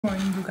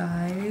Morning, you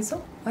guys.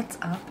 What's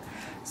up?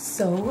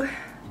 So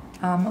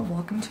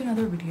welcome to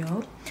another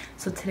video.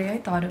 So today I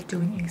thought of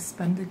doing a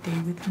spend the day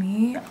with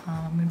me.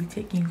 I'm gonna be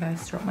taking you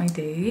guys throughout my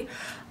day.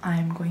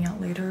 I'm going out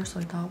later, so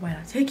I thought why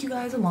not take you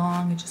guys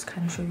along and just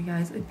kind of show you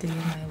guys a day in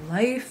my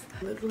life.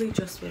 I literally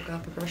just woke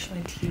up, I brushed my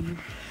teeth,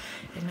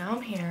 and now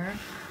I'm here.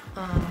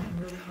 I'm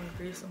really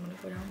hungry, so I'm gonna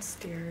go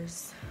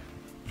downstairs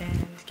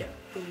and get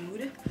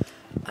food.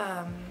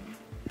 And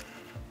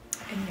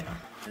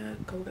yeah,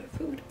 go get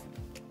food.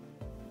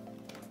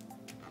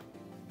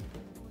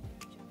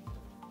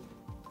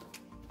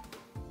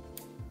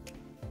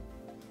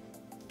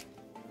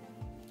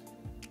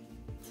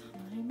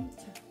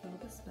 To fill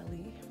this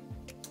belly.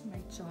 My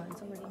jaw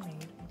is already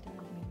made. My dad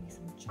made me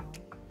some jaw,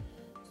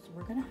 so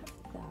we're gonna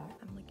have that.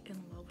 I'm like in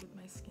love with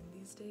my skin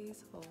these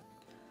days. Well,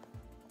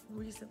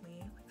 recently,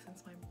 like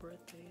since my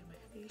birthday and my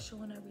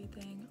facial and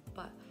everything,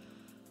 but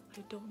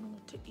I don't know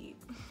what to eat.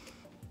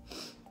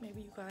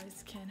 Maybe you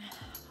guys can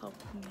help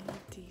me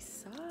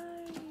decide.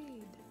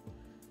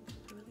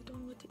 I really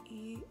don't know what to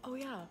eat. Oh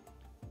yeah,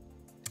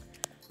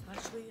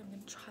 actually I'm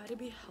gonna try to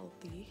be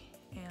healthy,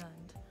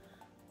 and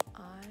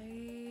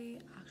I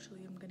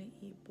actually am gonna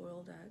eat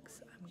boiled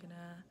eggs. I'm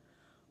gonna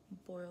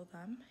boil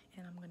them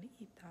and I'm gonna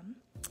eat them.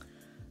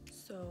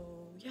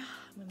 So yeah,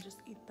 I'm gonna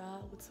just eat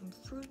that with some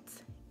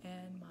fruits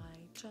and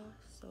my cha.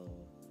 So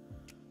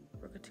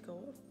we're good to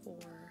go for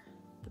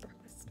the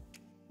breakfast.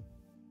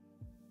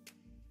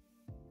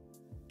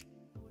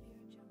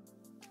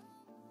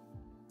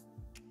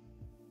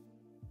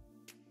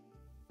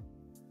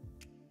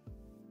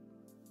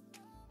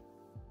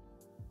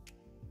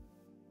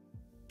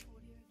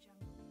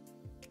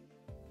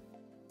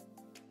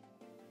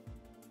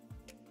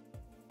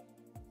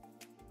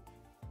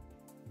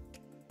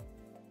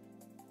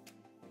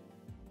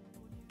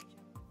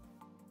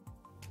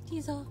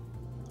 Diesel.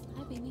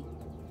 Hi, baby.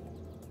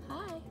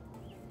 Hi.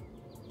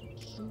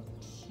 So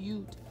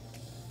cute.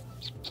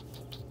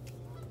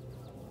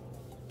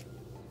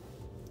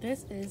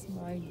 This is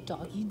my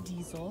doggy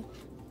Diesel.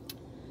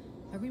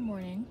 Every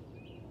morning,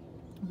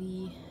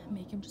 we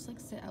make him just like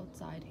sit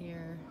outside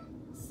here,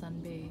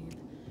 sunbathe,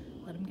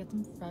 let him get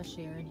some fresh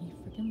air, and he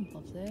freaking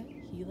loves it.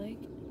 He like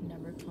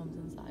never comes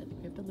inside. Like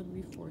we have to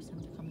literally force him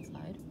to come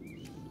inside.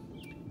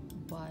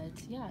 But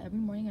yeah, every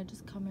morning I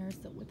just come here,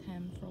 sit with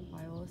him for a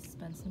while,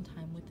 spend some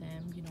time with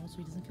him, you know, so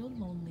he doesn't feel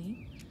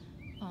lonely.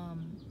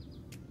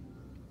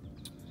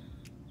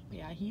 But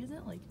yeah, he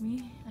doesn't like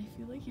me. I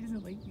feel like he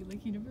doesn't like me.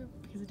 Like he never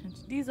pays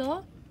attention.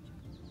 Diesel,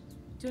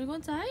 do you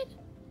want to go inside?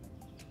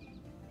 He's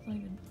not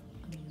even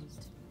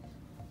amused.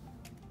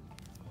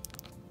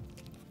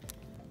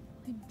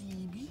 My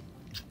baby.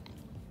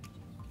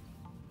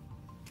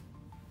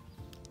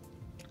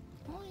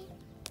 Hi.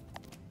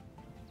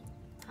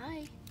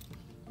 Hi.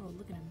 Oh,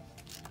 look at him.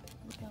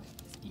 Look out.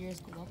 His ears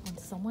go up when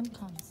someone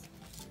comes.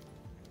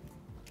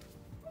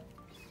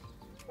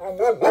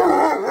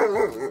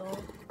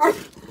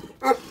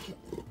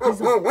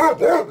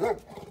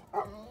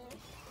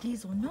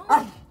 Diesel, no.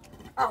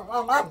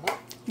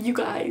 You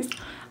guys,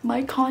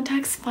 my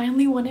contacts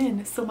finally went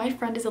in. So my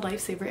friend is a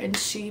lifesaver, and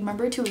she,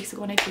 remember 2 weeks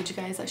ago when I told you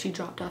guys that she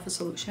dropped off a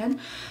solution?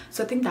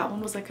 So I think that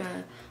one was like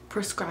a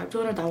prescribed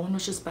one, or that one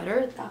was just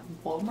better. That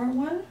Walmart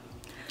one,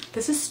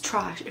 this is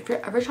trash. If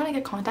you're ever trying to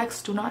get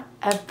contacts, do not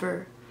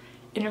ever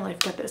in your life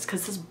get this,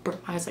 because this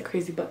burnt my eyes like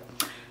crazy. But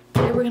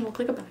today we're gonna look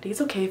like a baddie.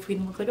 It's okay if we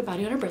didn't look like a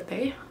baddie on our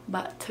birthday,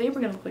 but today we're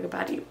gonna look like a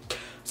baddie.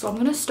 So I'm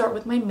gonna start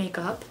with my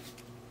makeup,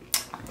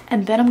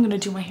 and then I'm gonna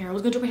do my hair. I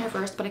was gonna do my hair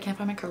first, but I can't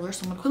find my curler,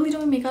 so I'm gonna quickly do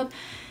my makeup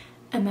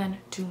and then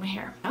do my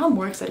hair. Now I'm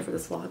more excited for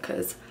this vlog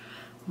because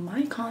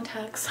my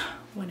contacts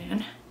went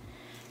in,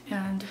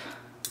 and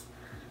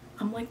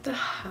I'm like the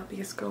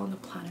happiest girl on the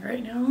planet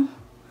right now.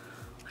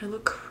 I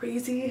look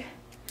crazy.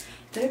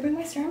 Did I bring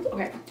my serums?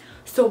 Okay,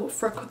 so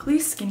for quickly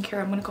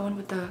skincare, I'm gonna go in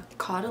with the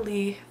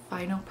Caudalie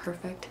Final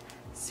Perfect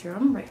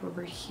Serum right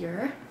over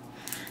here.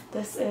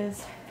 This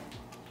is,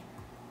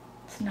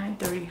 it's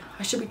 9:30.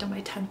 I should be done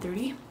by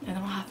 10:30, and then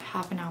I'll have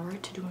half an hour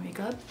to do my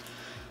makeup.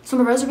 So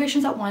my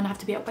reservation's at 1. I have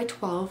to be up by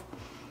 12.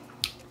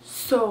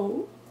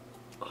 So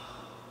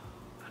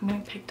I'm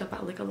getting picked up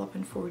at like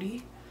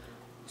 11:40.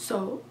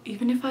 So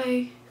even if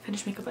I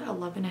finish makeup at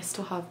 11, I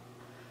still have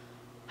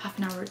half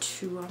an hour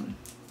to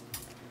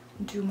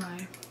do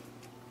my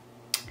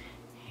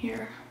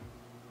hair.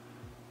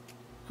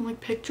 And like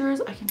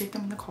pictures, I can take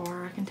them in the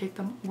car, I can take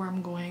them where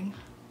I'm going.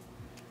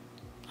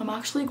 I'm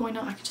actually going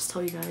to, I can just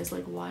tell you guys,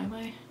 like why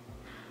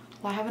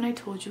haven't I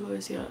told you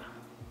guys yet?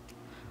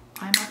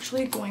 I'm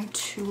actually going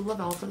to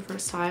Lavelle for the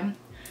first time.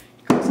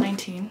 I was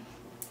 19.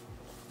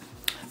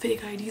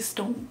 Fake IDs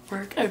don't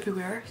work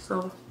everywhere,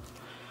 so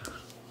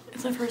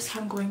it's my first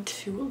time going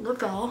to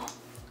Lavelle.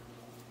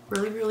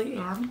 Really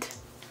amped.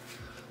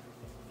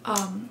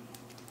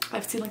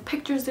 I've seen like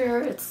pictures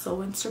there. It's so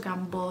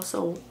Instagrammable.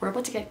 So we're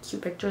about to get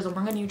cute pictures. I'm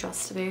wearing a new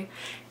dress today.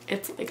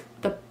 It's like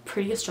the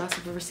prettiest dress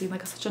I've ever seen.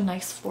 Like such a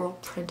nice floral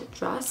print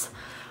dress.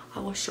 I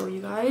will show you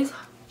guys.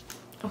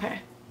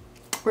 Okay,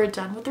 we're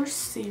done with our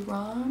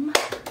serum.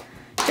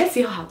 You guys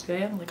see how happy I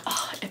am? Like,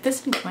 oh, if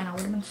this didn't come in, I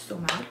would have been so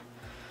mad.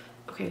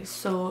 Okay,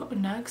 so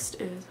next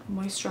is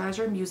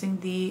moisturizer. I'm using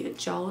the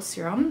gel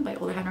serum by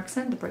Ole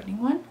Henriksen, the brightening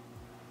one.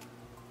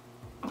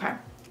 Okay.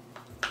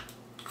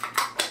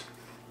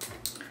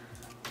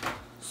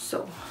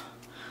 So,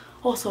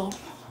 also,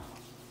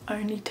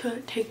 I need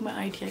to take my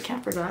ID. I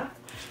can't forget,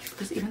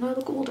 because even though I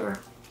look older,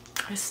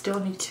 I still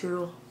need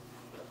to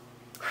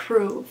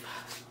prove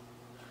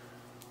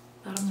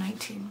that I'm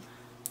 19.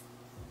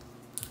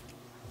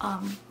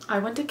 I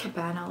went to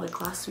Cabana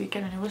like last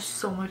weekend and it was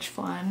so much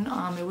fun.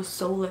 It was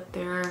so lit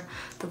there.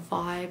 The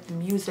vibe, the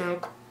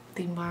music,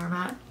 the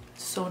environment,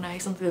 so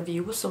nice, and the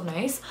view was so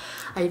nice.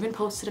 I even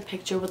posted a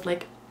picture with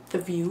like the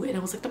view, and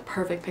it was like the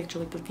perfect picture.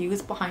 Like the view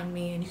is behind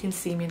me and you can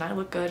see me and I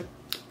look good.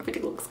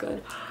 Everything looks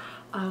good.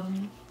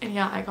 And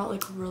yeah, I got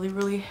like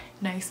really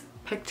nice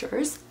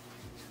pictures.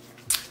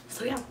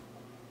 So yeah.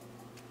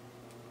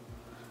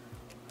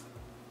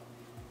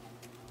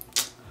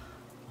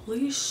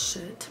 Holy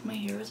shit, my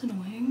hair is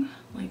annoying.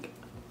 Like,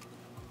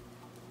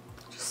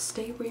 just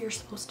stay where you're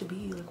supposed to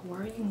be. Like, why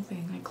are you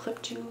moving? I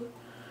clipped you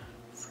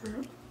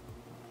for...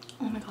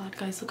 Oh my god,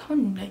 guys, look how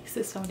nice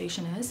this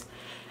foundation is.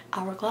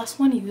 Hourglass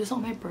one, I used this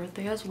on my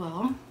birthday as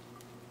well.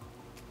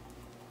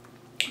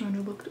 And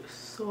it looked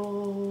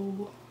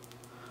so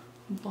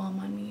bomb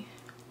on me.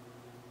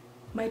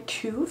 My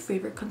two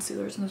favorite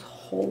concealers in this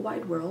whole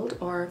wide world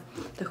are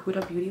the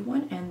Huda Beauty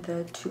one and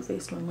the Too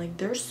Faced one. Like,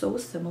 they're so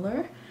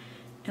similar.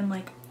 And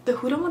like, the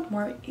Huda one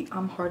more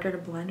harder to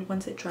blend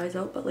once it dries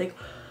out, but like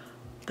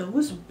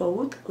those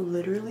both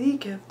literally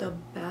give the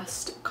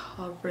best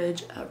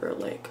coverage ever.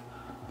 Like,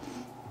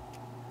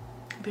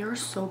 they are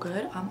so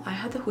good. I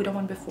had the Huda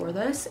one before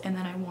this, and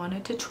then I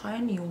wanted to try a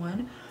new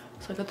one,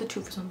 so I got the Too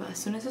Faced one. But as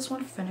soon as this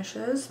one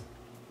finishes,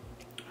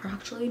 or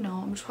actually no,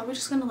 I'm probably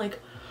just gonna like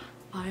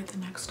buy it the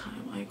next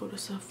time I go to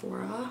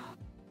Sephora.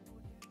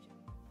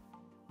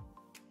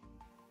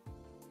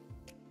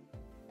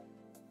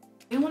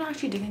 I want to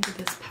actually dig into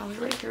this palette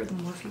right here, the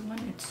Morphe one.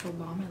 It's so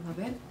bomb. I love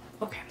it.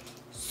 Okay,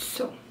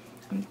 so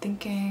I'm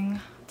thinking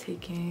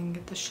taking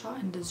the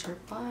Shot and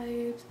Dessert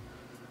vibes.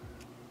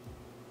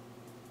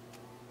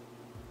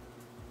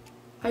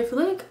 I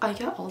feel like I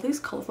get all these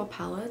colorful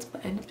palettes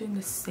but end up doing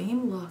the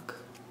same look.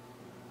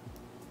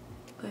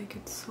 Like,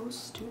 it's so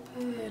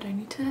stupid. I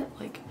need to,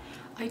 like,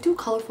 I do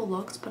colorful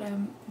looks, but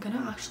I'm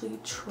gonna actually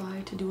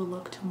try to do a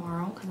look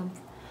tomorrow because I'm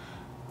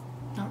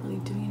not really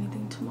doing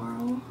anything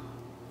tomorrow.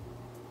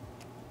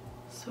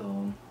 So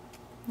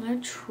I'm gonna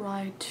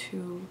try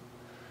to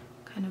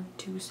kind of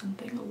do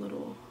something a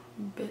little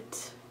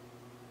bit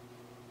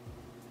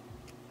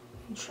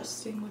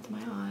interesting with my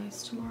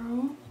eyes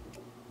tomorrow.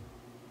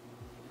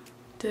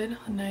 Did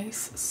a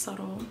nice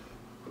subtle,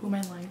 who am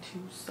I lying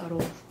to?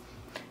 Subtle.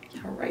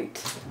 Yeah, right.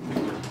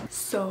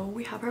 So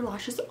we have our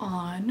lashes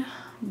on.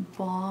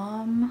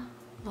 Bomb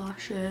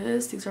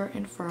lashes. These are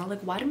in Fur.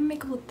 Like, why did my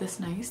makeup look this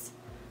nice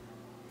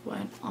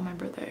when on my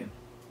birthday?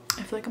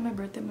 I feel like on my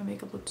birthday my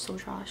makeup looked so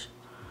trash.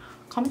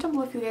 Comment down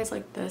below if you guys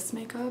like this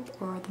makeup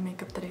or the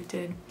makeup that I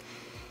did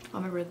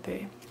on my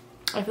birthday.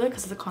 I feel like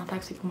because of the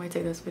contacts, people might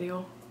say this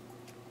video,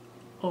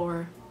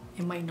 or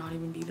it might not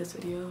even be this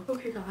video.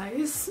 Okay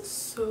guys,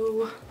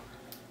 so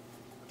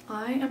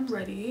I am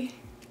ready.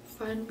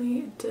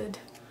 Finally did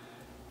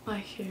my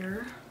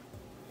hair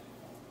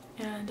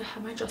and I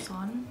have my dress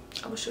on.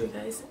 I will show you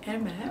guys in a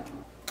minute.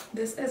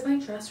 This is my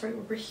dress right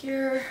over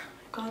here.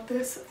 I got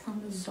this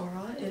from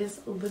Zara. It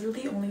is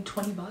literally only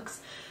 20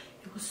 bucks.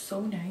 It was so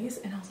nice,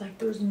 and I was like,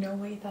 there's no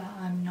way that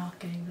I'm not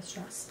getting this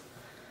dress.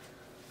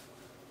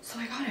 So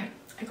I got it.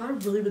 I got a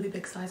really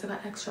big size. I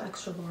got extra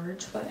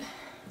large, but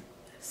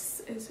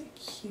this is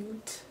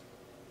cute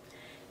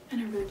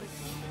and I really like it.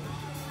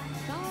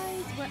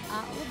 Guys, we're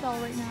at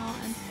LaBelle right now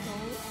and so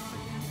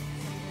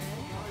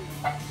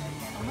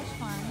much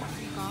fun.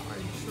 We got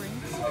our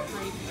drinks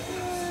right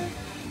here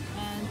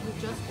and we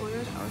just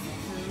ordered our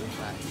food,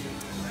 but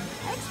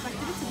I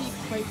expected it to be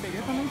quite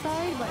bigger from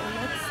inside, but it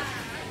looks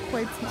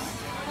quite small.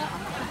 But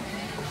I'm fine.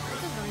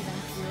 It's a really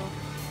nice view.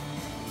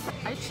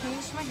 I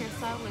changed my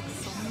hairstyle like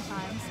so many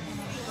times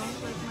and I don't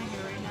like my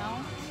hair right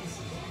now.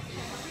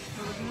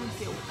 But we're gonna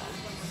deal with it.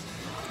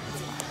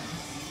 It's fine.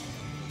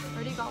 I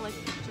already got like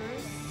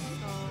pictures,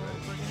 so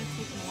we're gonna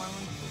take more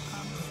when food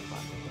comes.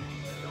 But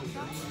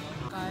yeah.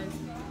 Guys,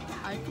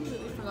 I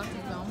completely forgot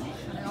to film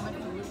when I got my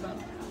food, but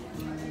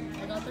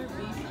I got their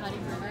beef patty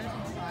burgers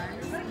and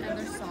fries and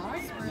their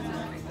sauce. Where is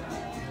it?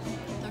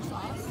 Their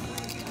sauce is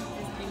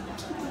 8.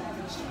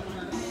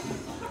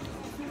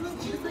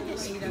 It's like an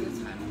 8 out of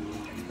 10.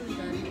 It's pretty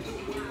good.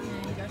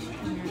 And you guys should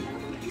come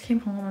here. Came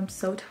home, I'm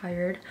so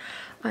tired.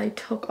 I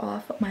took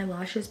off my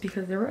lashes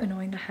because they were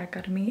annoying the heck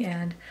out of me,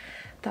 and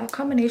that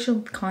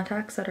combination with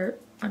contacts that are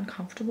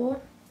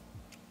uncomfortable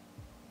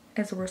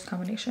is the worst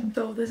combination.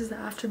 So this is the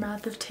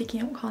aftermath of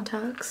taking out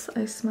contacts.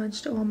 I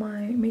smudged all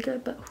my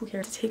makeup, but who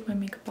cares? To take my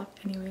makeup off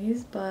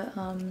anyways. But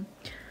I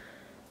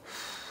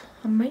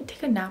might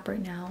take a nap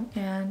right now,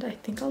 and I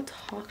think I'll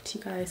talk to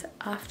you guys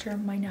after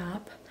my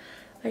nap.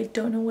 I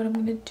don't know what I'm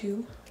gonna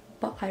do,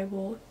 but I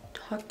will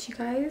talk to you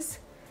guys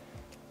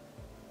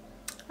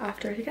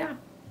after I take it out.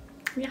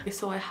 Yeah,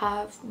 so I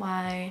have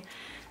my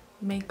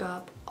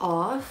makeup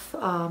off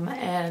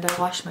and I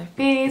washed my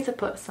face. I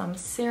put some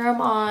serum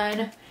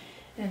on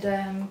and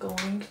I'm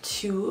going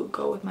to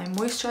go with my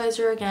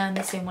moisturizer again,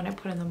 the same one I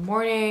put in the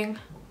morning.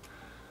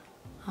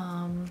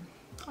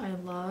 I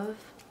love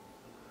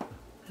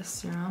this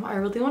serum. I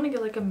really want to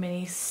get like a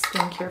mini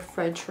skincare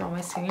fridge for all my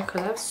skincare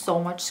because I have so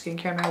much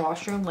skincare in my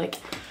washroom. Like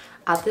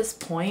at this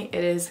point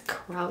it is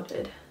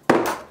crowded.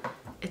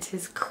 It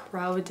is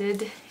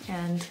crowded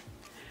and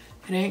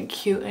it ain't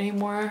cute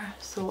anymore,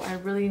 so I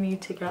really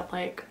need to get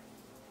like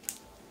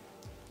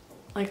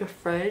a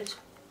fridge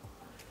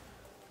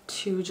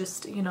to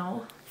just, you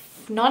know,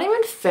 not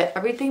even fit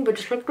everything, but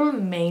just like the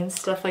main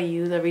stuff I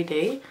use every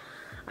day.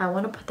 I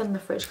want to put them in the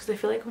fridge because I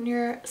feel like when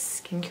your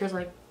skincare is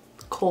like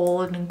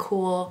cold and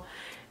cool,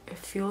 it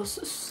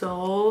feels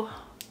so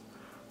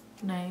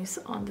nice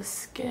on the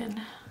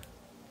skin.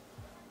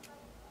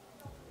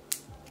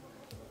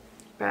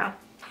 Yeah.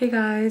 Hey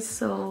guys,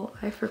 so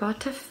I forgot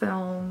to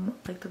film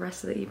like the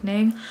rest of the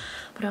evening,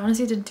 but I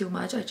honestly didn't do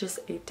much. I just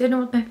ate dinner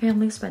with my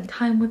family, spent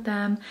time with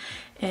them,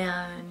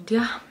 and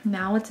yeah,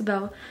 now it's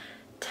about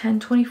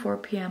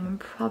 10:24 p.m. I'm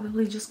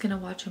probably just gonna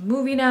watch a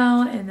movie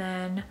now and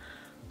then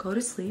go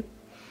to sleep.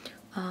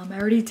 I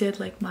already did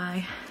like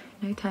my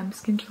nighttime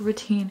skincare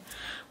routine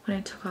when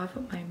I took off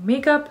my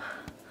makeup.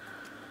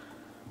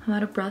 I'm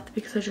out of breath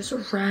because I just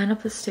ran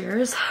up the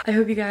stairs. I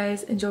hope you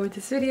guys enjoyed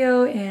this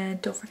video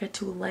and don't forget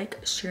to like,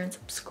 share, and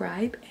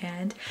subscribe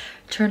and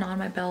turn on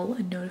my bell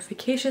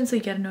notification so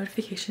you get a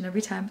notification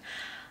every time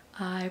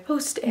I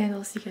post, and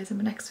I'll see you guys in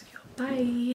my next video. Bye!